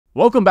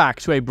Welcome back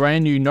to a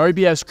brand new No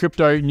BS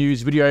crypto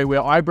news video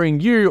where I bring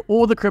you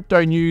all the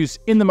crypto news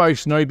in the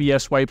most no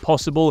BS way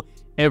possible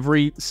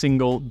every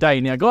single day.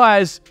 Now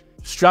guys,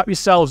 strap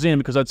yourselves in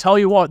because I tell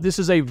you what, this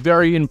is a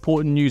very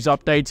important news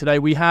update today.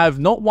 We have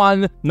not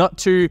one, not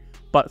two,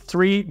 but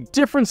three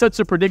different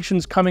sets of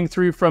predictions coming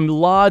through from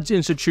large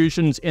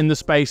institutions in the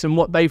space and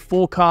what they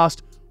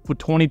forecast for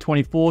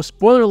 2024.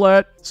 Spoiler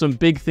alert, some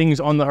big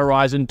things on the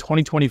horizon.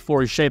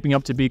 2024 is shaping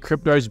up to be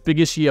crypto's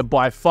biggest year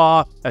by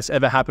far that's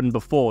ever happened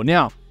before.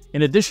 Now,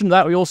 in addition to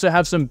that, we also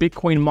have some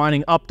Bitcoin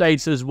mining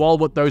updates as well,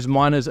 what those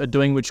miners are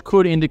doing, which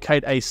could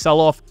indicate a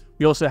sell-off.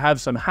 We also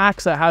have some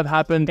hacks that have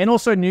happened and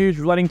also news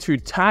relating to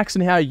tax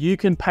and how you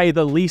can pay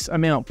the least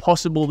amount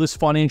possible this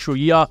financial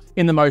year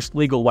in the most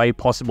legal way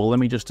possible. Let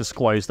me just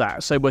disclose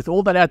that. So with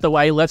all that out the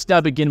way, let's now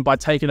begin by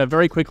taking a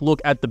very quick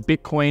look at the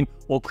Bitcoin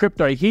or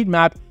crypto heat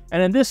map.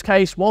 And in this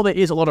case, while there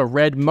is a lot of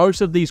red, most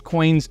of these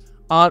coins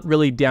aren't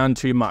really down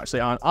too much. They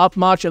aren't up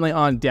much and they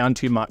aren't down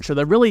too much. So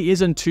there really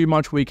isn't too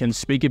much we can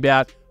speak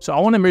about. So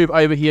I want to move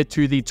over here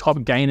to the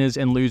top gainers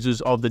and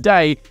losers of the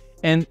day.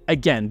 And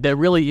again, there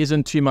really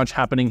isn't too much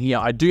happening here.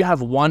 I do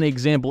have one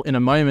example in a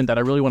moment that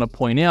I really want to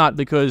point out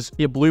because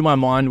it blew my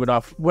mind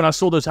when I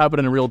saw this happen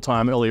in real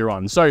time earlier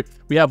on. So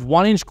we have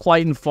 1-inch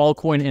Clayton,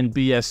 Filecoin, and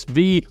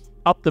BSV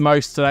up the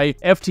most today.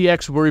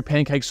 FTX, Wuru,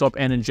 PancakeSwap,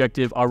 and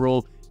Injective are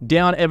all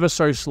down ever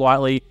so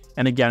slightly.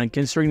 And again,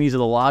 considering these are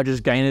the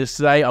largest gainers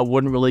today, I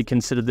wouldn't really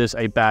consider this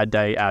a bad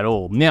day at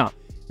all. Now,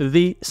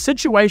 the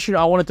situation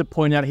I wanted to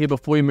point out here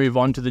before we move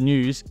on to the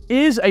news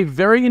is a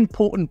very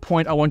important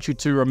point I want you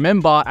to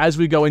remember as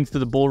we go into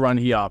the bull run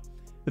here.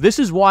 This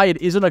is why it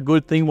isn't a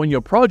good thing when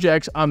your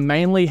projects are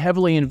mainly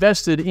heavily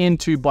invested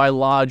into by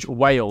large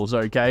whales,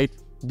 okay?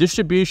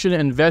 Distribution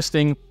and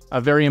investing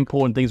are very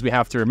important things we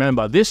have to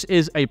remember. This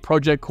is a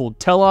project called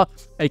Teller,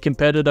 a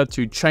competitor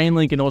to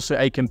Chainlink and also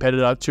a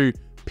competitor to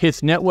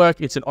Pyth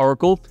Network. It's an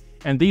Oracle.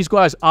 And these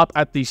guys up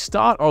at the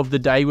start of the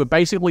day were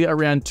basically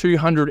around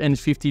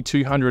 $250,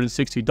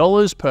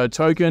 $260 per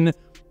token.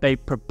 They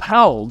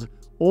propelled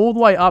all the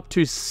way up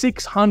to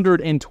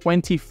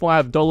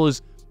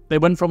 $625. They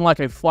went from like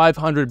a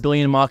 500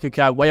 billion market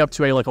cap way up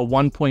to like a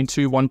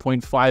 1.2,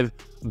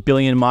 1.5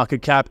 billion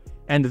market cap.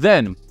 And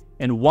then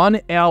in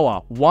 1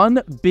 hour,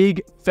 one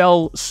big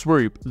fell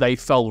swoop, they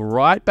fell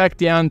right back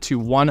down to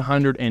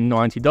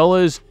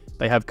 $190.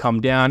 They have come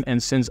down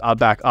and since are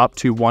back up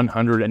to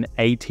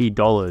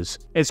 $180.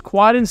 It's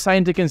quite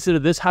insane to consider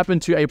this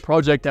happened to a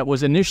project that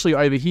was initially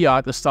over here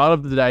at the start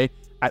of the day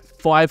at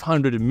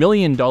 $500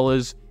 million.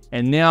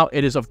 And now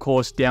it is, of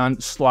course, down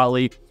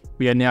slightly.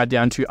 We are now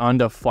down to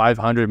under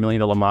 $500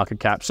 million market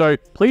cap. So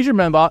please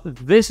remember,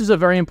 this is a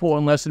very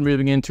important lesson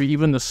moving into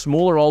even the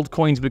smaller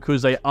altcoins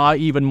because they are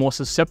even more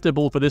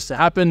susceptible for this to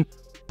happen.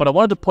 But I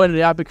wanted to point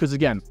it out because,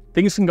 again,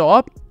 things can go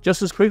up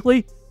just as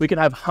quickly. We can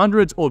have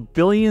hundreds or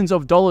billions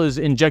of dollars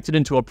injected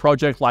into a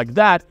project like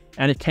that,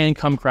 and it can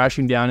come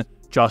crashing down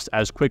just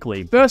as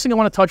quickly. First thing I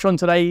want to touch on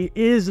today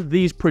is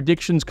these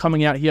predictions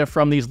coming out here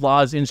from these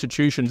large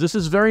institutions. This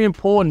is very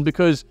important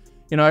because,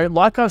 you know,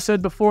 like I've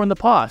said before in the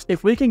past,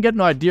 if we can get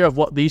an idea of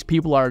what these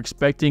people are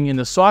expecting in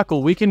the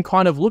cycle, we can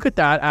kind of look at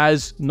that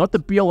as not the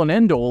be-all and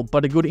end-all,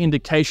 but a good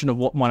indication of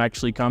what might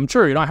actually come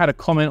true. And I had a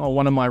comment on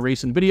one of my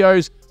recent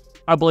videos.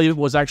 I believe it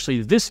was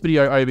actually this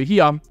video over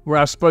here where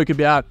I spoke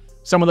about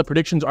some of the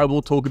predictions I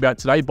will talk about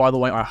today. By the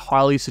way, I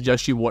highly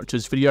suggest you watch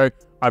this video.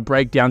 I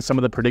break down some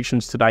of the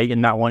predictions today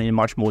in that one in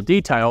much more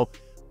detail.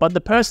 But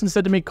the person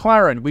said to me,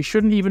 Kyron, we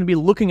shouldn't even be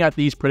looking at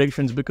these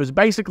predictions because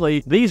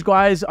basically these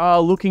guys are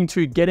looking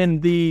to get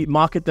in the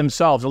market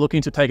themselves. They're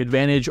looking to take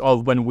advantage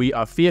of when we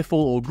are fearful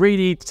or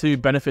greedy to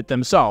benefit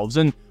themselves.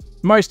 And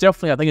most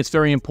definitely, I think it's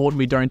very important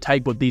we don't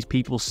take what these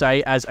people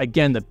say as,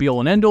 again, the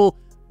be-all and end-all.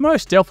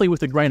 Most definitely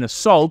with a grain of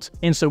salt,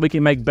 and so we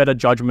can make better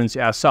judgments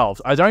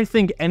ourselves. I don't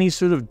think any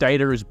sort of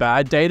data is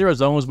bad data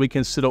as long as we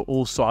consider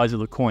all sides of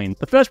the coin.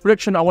 The first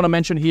prediction I want to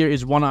mention here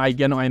is one I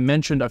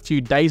mentioned a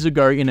few days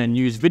ago in a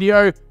news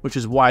video, which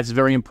is why it's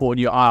very important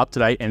you are up to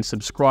date and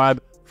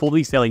subscribe for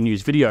these daily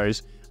news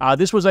videos.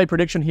 This was a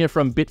prediction here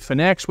from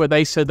Bitfinex where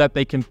they said that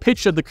they can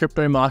picture the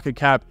crypto market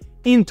cap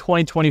in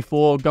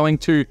 2024 going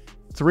to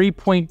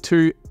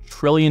 $3.2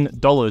 trillion,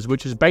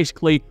 which is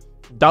basically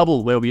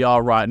double where we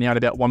are right now at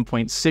about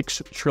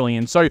 1.6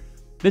 trillion. So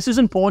this is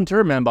important to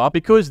remember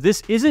because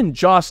this isn't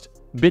just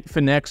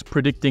Bitfinex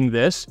predicting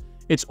this.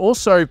 It's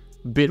also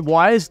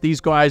Bitwise.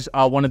 These guys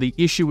are one of the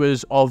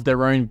issuers of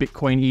their own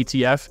Bitcoin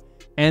ETF,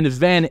 and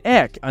Van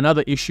Eck,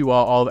 another issuer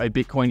of a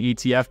Bitcoin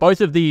ETF. Both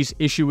of these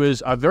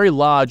issuers are very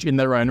large in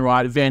their own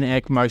right. Van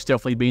Eck most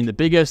definitely being the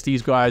biggest.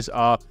 These guys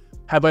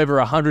have over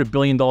 $100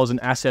 billion in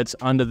assets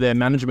under their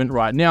management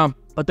right now.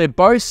 But they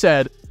both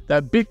said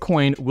that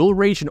Bitcoin will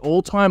reach an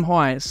all-time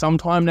high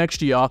sometime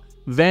next year.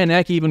 Van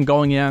Eck even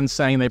going out and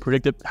saying they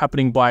predict it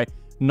happening by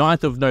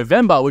 9th of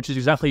November, which is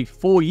exactly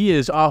 4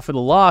 years after the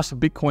last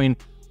Bitcoin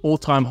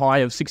all-time high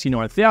of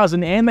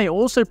 69,000. And they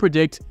also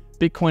predict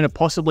Bitcoin to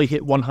possibly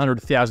hit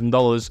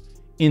 $100,000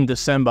 in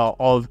December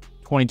of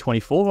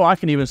 2024. Or I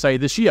can even say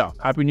this year.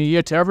 Happy New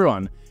Year to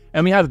everyone.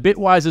 And we have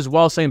Bitwise as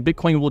well saying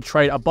Bitcoin will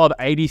trade above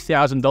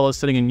 $80,000,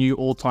 setting a new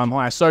all-time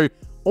high. So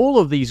all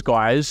of these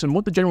guys, and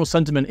what the general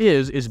sentiment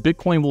is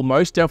Bitcoin will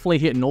most definitely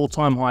hit an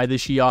all-time high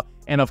this year.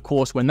 And of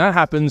course, when that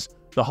happens,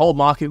 the whole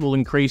market will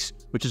increase,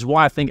 which is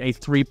why I think a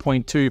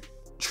 $3.2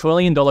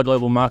 trillion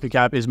global market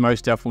cap is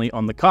most definitely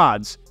on the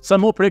cards.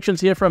 Some more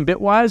predictions here from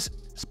Bitwise.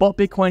 Spot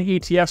Bitcoin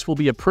ETFs will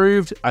be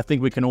approved. I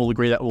think we can all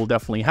agree that will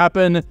definitely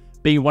happen.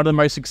 Being one of the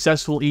most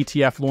successful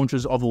ETF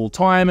launches of all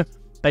time.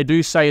 They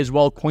do say as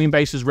well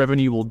Coinbase's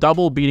revenue will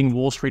double, beating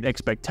Wall Street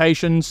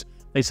expectations.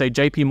 They say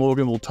JP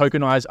Morgan will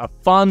tokenize a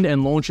fund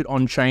and launch it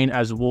on-chain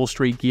as Wall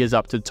Street gears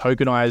up to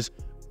tokenize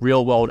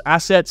real-world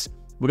assets.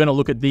 We're going to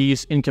look at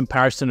these in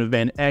comparison to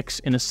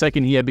VanEck in a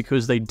second here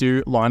because they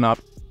do line up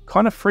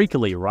kind of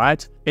freakily,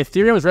 right?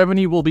 Ethereum's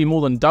revenue will be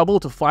more than double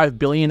to $5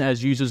 billion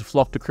as users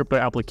flock to crypto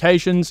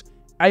applications.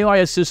 AI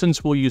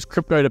assistants will use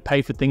crypto to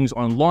pay for things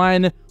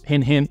online.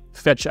 Hint, hint,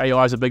 Fetch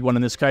AI is a big one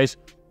in this case.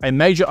 A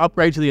major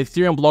upgrade to the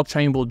Ethereum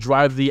blockchain will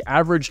drive the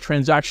average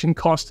transaction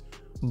cost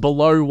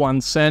below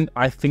 1 cent.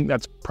 I think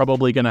that's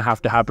probably going to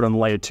happen on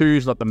layer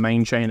 2s, not the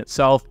main chain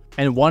itself.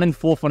 And 1 in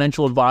 4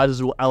 financial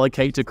advisors will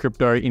allocate to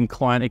crypto in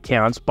client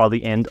accounts by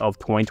the end of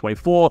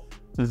 2024.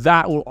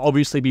 That will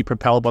obviously be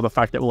propelled by the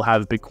fact that we'll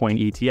have Bitcoin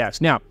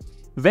ETFs. Now,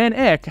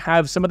 VanEck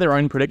have some of their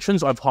own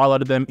predictions. I've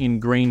highlighted them in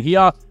green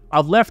here.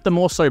 I've left the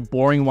more so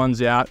boring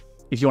ones out,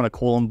 if you want to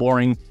call them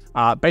boring.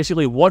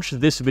 Basically, watch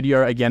this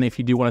video again if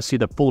you do want to see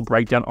the full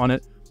breakdown on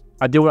it.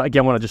 I do,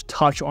 again, want to just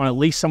touch on at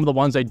least some of the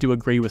ones they do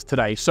agree with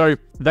today. So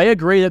they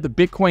agree that the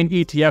Bitcoin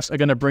ETFs are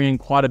going to bring in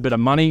quite a bit of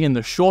money in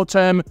the short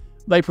term.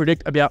 They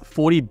predict about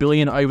 40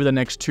 billion over the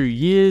next 2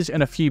 years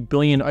and a few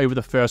billion over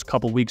the first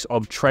couple weeks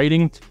of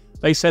trading.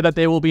 They say that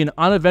there will be an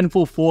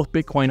uneventful fourth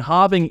Bitcoin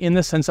halving in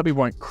the sense that we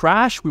won't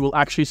crash. We will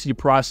actually see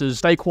prices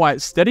stay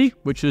quite steady,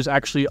 which is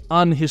actually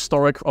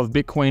unhistoric of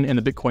Bitcoin and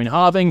the Bitcoin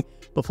halving.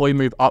 Before we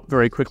move up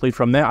very quickly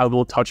from there, I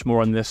will touch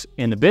more on this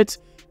in a bit.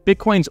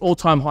 Bitcoin's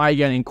all-time high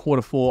again in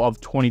Q4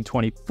 of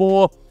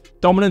 2024.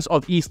 Dominance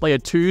of ETH Layer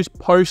 2s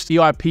post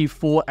EIP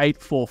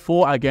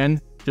 4844.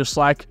 Again, just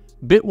like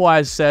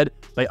Bitwise said,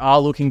 they are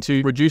looking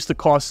to reduce the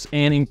costs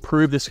and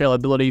improve the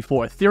scalability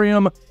for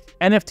Ethereum.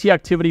 NFT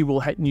activity will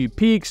hit new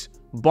peaks.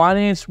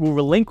 Binance will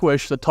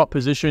relinquish the top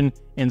position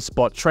in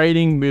spot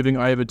trading, moving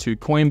over to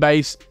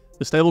Coinbase.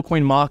 The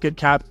stablecoin market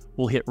cap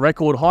will hit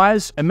record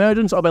highs.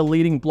 Emergence of a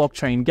leading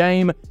blockchain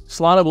game.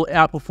 Solana will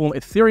outperform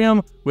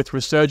Ethereum with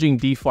resurging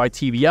DeFi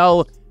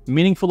TVL.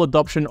 Meaningful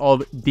adoption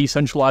of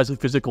decentralized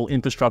physical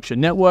infrastructure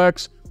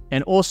networks.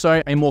 And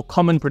also a more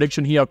common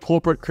prediction here,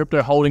 corporate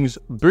crypto holdings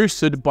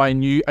boosted by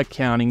new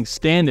accounting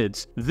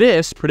standards.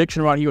 This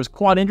prediction right here was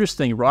quite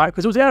interesting, right?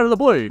 Because it was out of the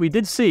blue. We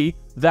did see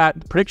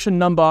that prediction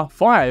number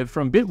 5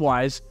 from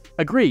Bitwise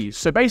agrees.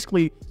 So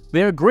basically,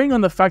 they're agreeing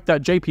on the fact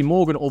that JP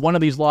Morgan or one of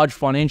these large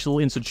financial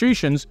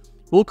institutions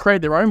will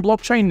create their own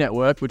blockchain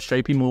network, which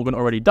JP Morgan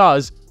already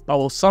does, but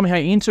will somehow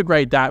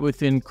integrate that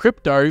within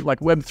crypto, like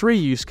Web3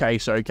 use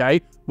case,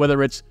 okay?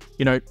 Whether it's,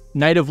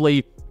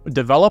 natively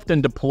developed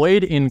and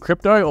deployed in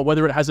crypto or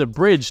whether it has a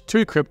bridge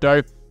to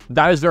crypto,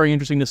 that is very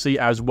interesting to see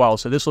as well.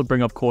 So this will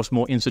bring, of course,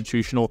 more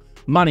institutional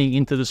money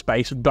into the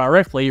space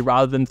directly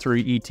rather than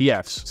through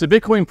ETFs. So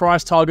Bitcoin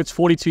price targets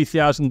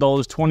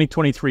 $42,000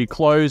 2023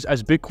 close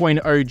as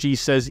Bitcoin OG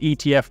says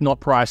ETF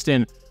not priced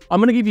in. I'm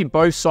going to give you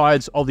both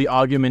sides of the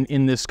argument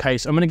in this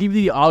case. I'm going to give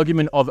you the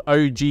argument of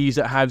OGs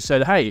that have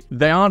said, hey,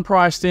 they aren't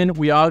priced in.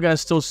 We are going to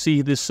still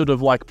see this sort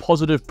of like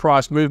positive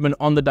price movement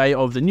on the day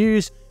of the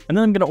news. And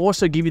then I'm going to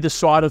also give you the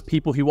side of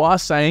people who are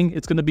saying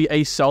it's going to be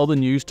a sell the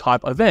news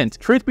type event.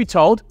 Truth be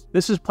told,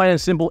 this is plain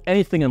and simple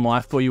anything in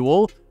life for you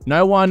all.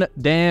 No one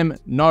damn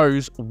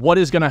knows what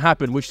is going to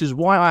happen, which is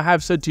why I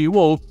have said to you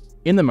all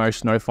in the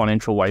most no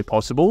financial way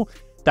possible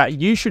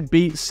that you should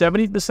be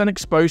 70%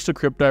 exposed to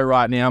crypto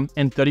right now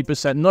and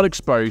 30% not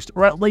exposed,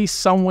 or at least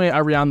somewhere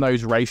around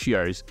those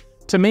ratios.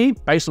 To me,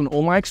 based on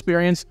all my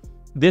experience,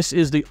 this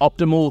is the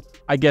optimal,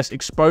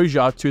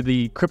 exposure to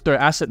the crypto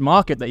asset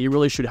market that you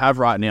really should have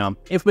right now.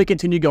 If we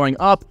continue going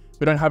up,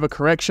 we don't have a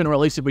correction, or at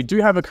least if we do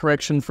have a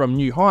correction from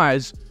new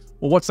highs,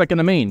 well, what's that going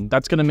to mean?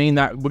 That's going to mean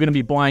that we're going to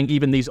be buying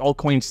even these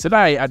altcoins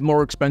today at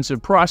more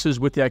expensive prices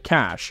with their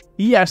cash.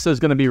 Yes,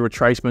 there's going to be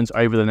retracements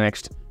over the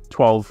next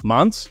 12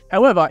 months.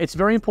 However, it's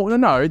very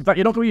important to know that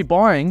you're not going to be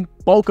buying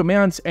bulk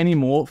amounts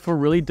anymore for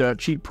really dirt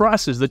cheap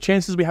prices. The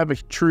chances we have a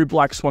true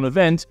black swan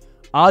event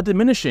are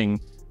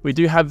diminishing. We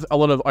do have a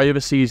lot of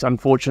overseas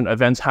unfortunate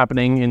events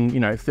happening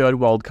in, third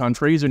world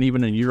countries and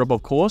even in Europe,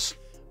 of course.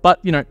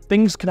 But,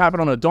 things can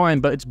happen on a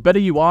dime, but it's better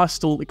you are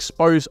still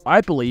exposed,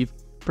 I believe,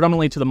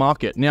 predominantly to the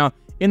market. Now,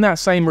 in that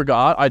same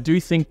regard, I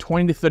do think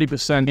 20 to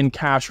 30% in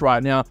cash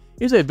right now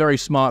is a very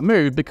smart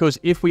move, because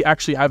if we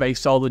actually have a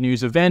sell the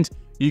news event,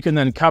 you can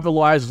then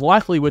capitalize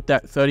likely with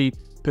that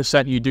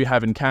 30% you do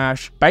have in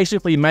cash,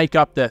 basically make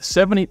up the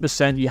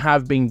 70% you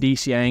have been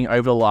DCAing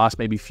over the last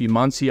maybe few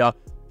months here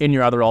in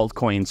your other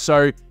altcoins.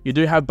 So you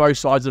do have both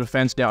sides of the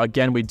fence. Now,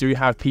 again, we do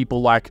have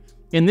people like,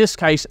 in this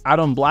case,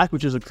 Adam Black,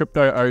 which is a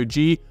crypto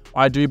OG.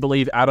 I do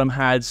believe Adam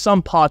had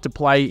some part to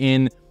play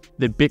in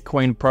the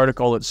Bitcoin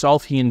protocol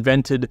itself. He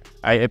invented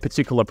a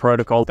particular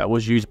protocol that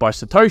was used by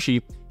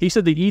Satoshi. He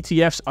said the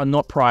ETFs are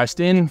not priced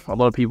in. A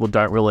lot of people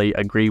don't really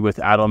agree with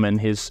Adam and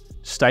his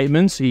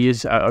statements. He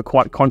is a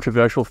quite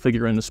controversial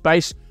figure in the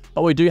space.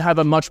 But we do have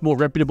a much more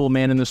reputable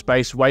man in the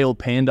space, Whale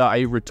Panda,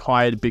 a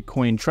retired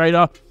Bitcoin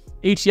trader.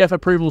 ETF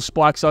approval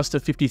spikes us to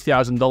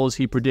 $50,000,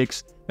 he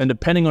predicts, and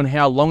depending on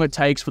how long it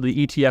takes for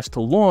the ETFs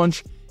to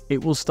launch,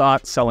 it will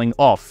start selling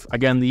off.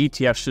 Again, the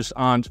ETFs just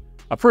aren't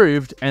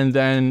approved and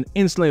then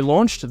instantly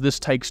launched. This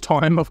takes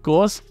time, of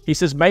course. He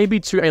says maybe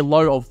to a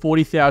low of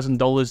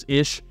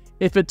 $40,000-ish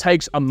if it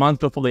takes a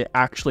month before they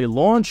actually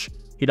launch.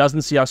 He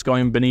doesn't see us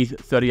going beneath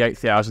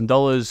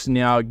 $38,000.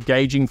 Now,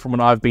 gauging from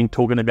what I've been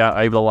talking about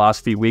over the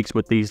last few weeks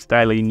with these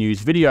daily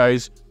news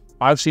videos,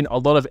 I've seen a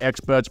lot of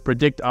experts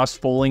predict us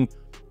falling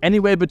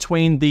anywhere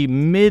between the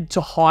mid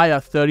to higher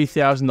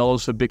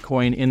 $30,000 for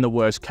Bitcoin in the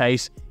worst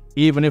case,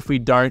 even if we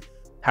don't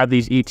have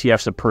these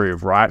ETFs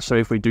approved, right? So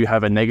if we do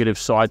have a negative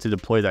side to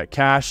deploy that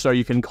cash, so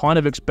you can kind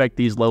of expect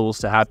these levels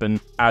to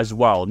happen as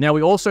well. Now,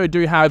 we also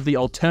do have the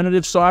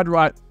alternative side,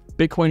 right?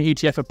 Bitcoin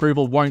ETF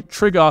approval won't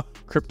trigger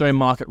crypto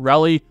market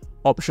rally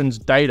options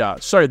data.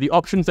 So the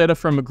options data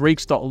from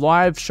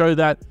Greeks.live show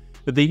that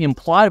the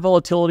implied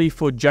volatility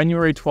for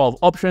January 12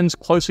 options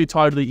closely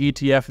tied to the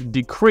ETF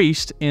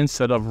decreased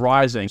instead of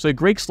rising. So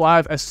Greeks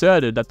Live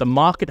asserted that the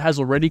market has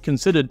already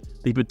considered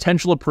the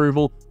potential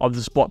approval of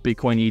the spot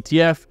Bitcoin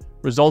ETF,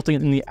 resulting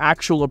in the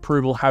actual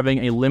approval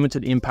having a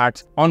limited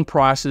impact on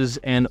prices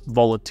and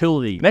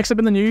volatility. Next up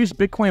in the news,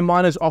 Bitcoin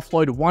miners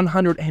offload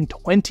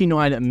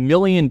 $129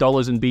 million in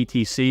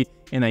BTC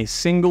in a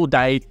single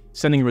day,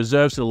 sending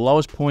reserves to the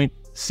lowest point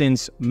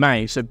since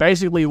May. So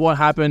basically what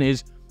happened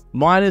is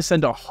miners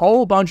send a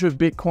whole bunch of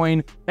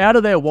Bitcoin out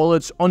of their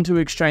wallets onto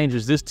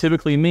exchanges. This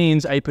typically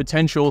means a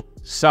potential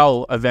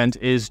sell event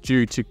is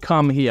due to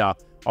come here.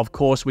 Of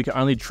course, we can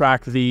only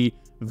track the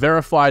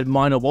verified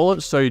miner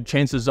wallets, so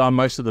chances are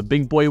most of the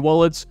big boy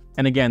wallets.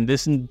 And again,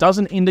 this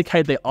doesn't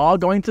indicate they are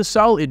going to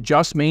sell. It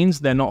just means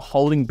they're not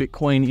holding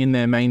Bitcoin in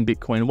their main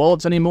Bitcoin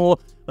wallets anymore.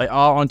 They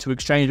are onto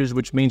exchanges,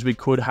 which means we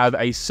could have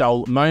a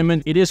sell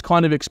moment. It is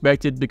kind of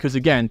expected because,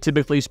 again,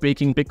 typically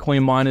speaking,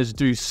 Bitcoin miners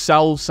do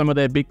sell some of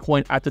their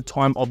Bitcoin at the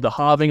time of the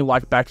halving,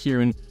 like back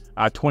here in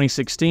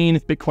 2016.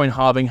 Bitcoin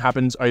halving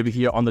happens over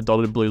here on the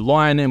dotted blue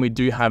line, and we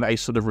do have a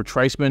sort of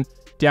retracement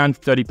down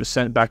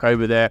 30% back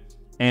over there.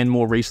 And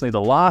more recently,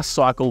 the last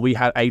cycle, we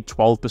had a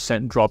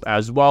 12% drop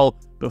as well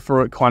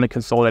before it kind of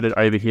consolidated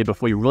over here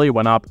before we really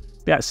went up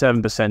about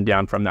 7%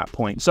 down from that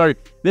point. So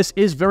this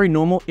is very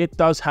normal. It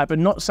does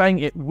happen. Not saying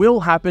it will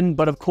happen,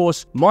 but of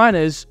course,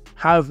 miners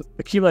have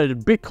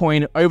accumulated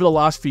Bitcoin over the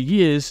last few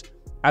years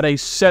at a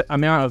set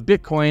amount of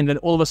Bitcoin, then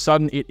all of a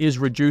sudden it is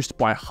reduced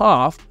by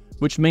half,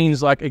 which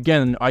means, like,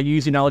 again, I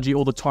use the analogy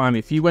all the time.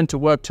 If you went to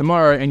work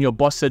tomorrow and your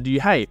boss said to you,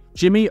 hey,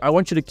 Jimmy, I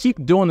want you to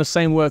keep doing the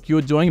same work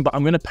you're doing, but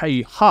I'm going to pay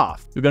you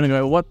half. You're going to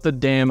go, what the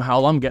damn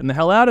hell? I'm getting the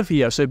hell out of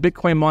here. So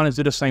Bitcoin miners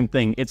do the same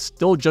thing. It's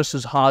still just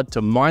as hard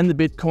to mine the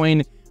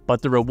Bitcoin,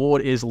 but the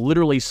reward is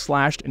literally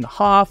slashed in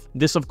half.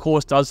 This, of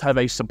course, does have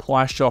a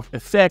supply shock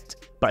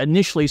effect, but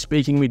initially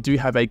speaking, we do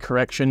have a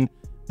correction.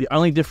 The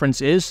only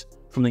difference is,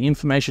 from the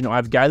information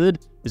I've gathered,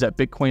 is that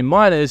Bitcoin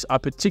miners are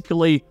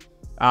particularly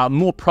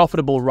more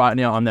profitable right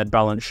now on that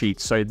balance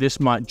sheet. So this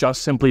might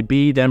just simply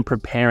be them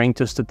preparing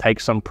just to take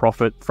some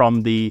profit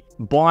from the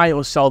buy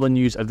or sell the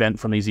news event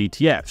from these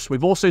ETFs.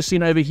 We've also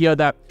seen over here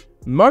that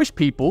most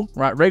people,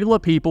 right, regular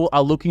people,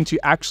 are looking to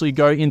actually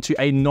go into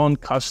a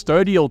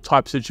non-custodial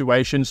type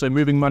situation. So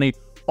moving money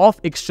off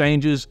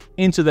exchanges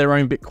into their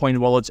own Bitcoin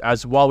wallets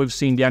as well. We've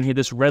seen down here,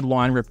 this red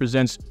line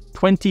represents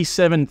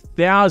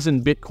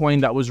 27,000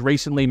 Bitcoin that was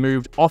recently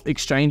moved off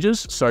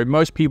exchanges. So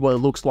most people, it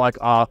looks like,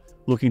 are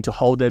looking to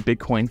hold their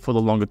Bitcoin for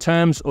the longer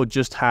terms or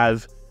just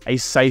have a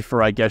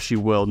safer, I guess you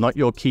will, not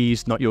your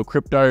keys, not your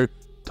crypto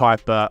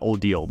type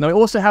ordeal. Now, we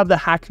also have the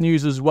hack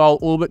news as well.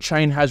 Orbit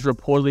Chain has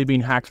reportedly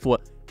been hacked for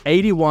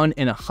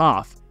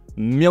 $81.5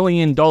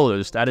 million.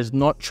 That is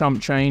not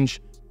chump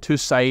change, to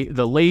say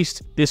the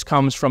least. This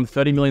comes from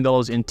 $30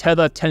 million in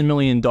Tether, 10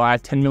 million DAI,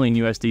 10 million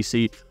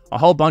USDC, a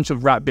whole bunch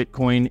of wrapped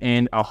Bitcoin,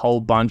 and a whole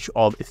bunch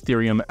of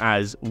Ethereum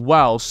as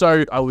well.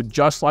 So I would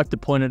just like to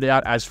point it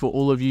out, as for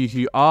all of you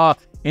who are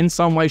in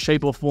some way,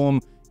 shape, or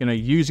form,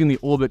 using the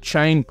Orbit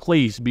chain,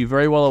 please be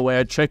very well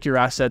aware, check your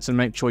assets and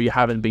make sure you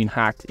haven't been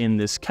hacked in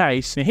this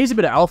case. Now, here's a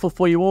bit of alpha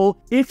for you all.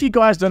 If you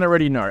guys don't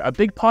already know, a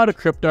big part of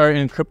crypto,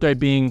 and crypto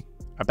being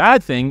a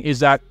bad thing, is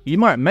that you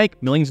might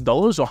make millions of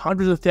dollars or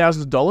hundreds of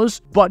thousands of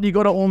dollars, but you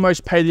got to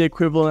almost pay the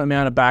equivalent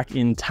amount of back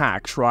in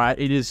tax, right?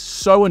 It is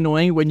so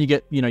annoying when you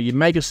get, you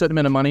make a certain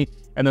amount of money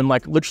and then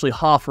like literally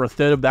half or a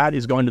third of that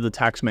is going to the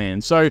tax man.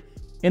 So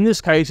in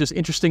this case, this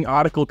interesting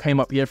article came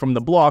up here from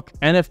The Block.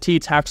 NFT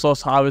tax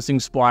loss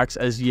harvesting spikes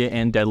as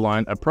year-end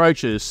deadline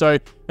approaches. So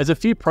there's a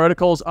few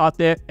protocols out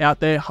there.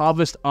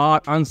 Harvest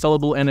Art,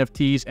 Unsellable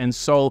NFTs, and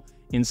Soul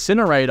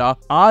Incinerator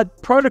are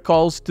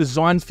protocols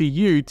designed for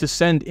you to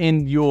send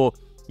in your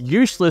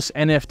useless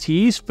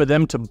NFTs for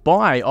them to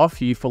buy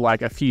off you for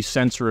like a few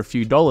cents or a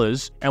few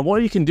dollars. And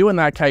what you can do in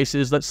that case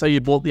is, let's say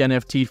you bought the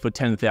NFT for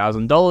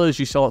 $10,000,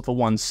 you sell it for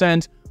 1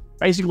 cent.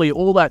 Basically,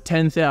 all that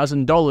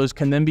 $10,000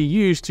 can then be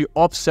used to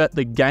offset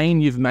the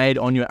gain you've made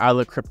on your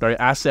other crypto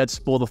assets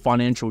for the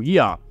financial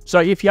year. So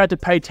if you had to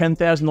pay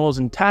 $10,000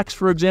 in tax,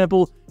 for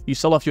example, you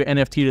sell off your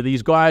NFT to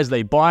these guys,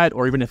 they buy it,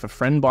 or even if a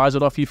friend buys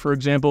it off you, for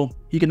example,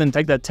 you can then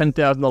take that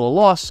 $10,000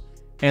 loss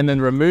and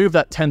then remove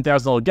that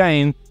 $10,000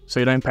 gain so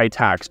you don't pay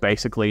tax,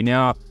 basically.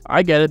 Now,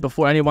 I get it,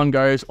 before anyone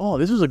goes, oh,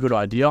 this is a good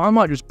idea, I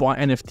might just buy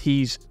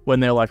NFTs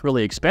when they're like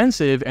really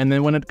expensive, and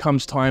then when it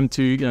comes time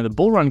to, the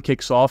bull run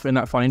kicks off in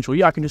that financial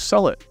year, I can just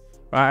sell it,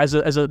 right, as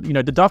a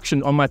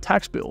deduction on my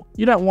tax bill.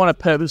 You don't want to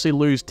purposely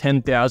lose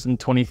 $10,000,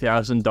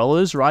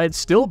 $20,000, right? It's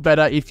still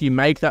better if you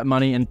make that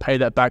money and pay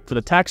that back for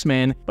the tax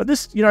man. But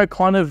this,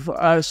 kind of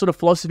sort of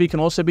philosophy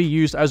can also be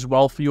used as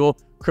well for your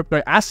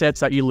crypto assets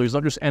that you lose,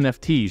 not just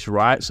NFTs,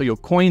 right? So your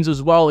coins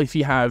as well, if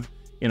you have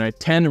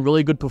 10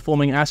 really good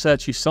performing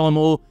assets, you sell them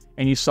all,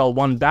 and you sell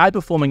one bad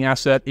performing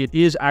asset, it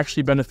is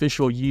actually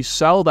beneficial you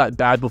sell that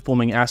bad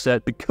performing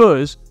asset,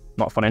 because,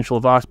 not financial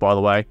advice by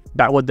the way,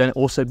 that would then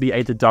also be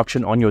a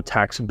deduction on your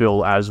tax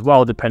bill as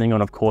well, depending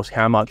on, of course,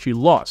 how much you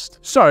lost.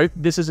 So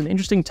this is an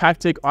interesting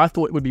tactic I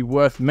thought it would be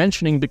worth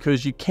mentioning,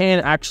 because you can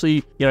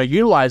actually,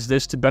 utilize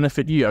this to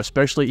benefit you,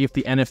 especially if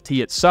the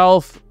NFT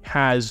itself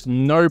has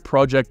no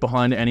project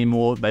behind it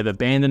anymore, they've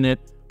abandoned it,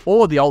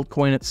 or the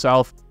altcoin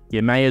itself,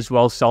 you may as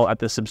well sell at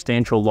the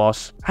substantial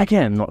loss,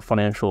 again, not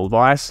financial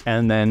advice,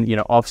 and then,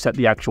 offset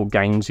the actual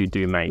gains you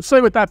do make. So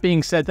with that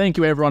being said, thank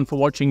you everyone for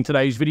watching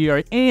today's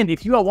video, and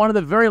if you are one of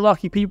the very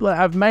lucky people that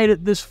have made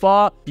it this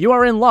far, you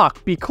are in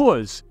luck,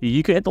 because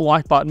you can hit the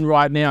like button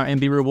right now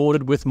and be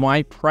rewarded with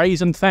my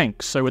praise and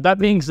thanks. So with that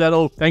being said,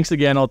 thanks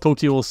again, I'll talk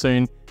to you all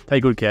soon,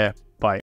 take good care.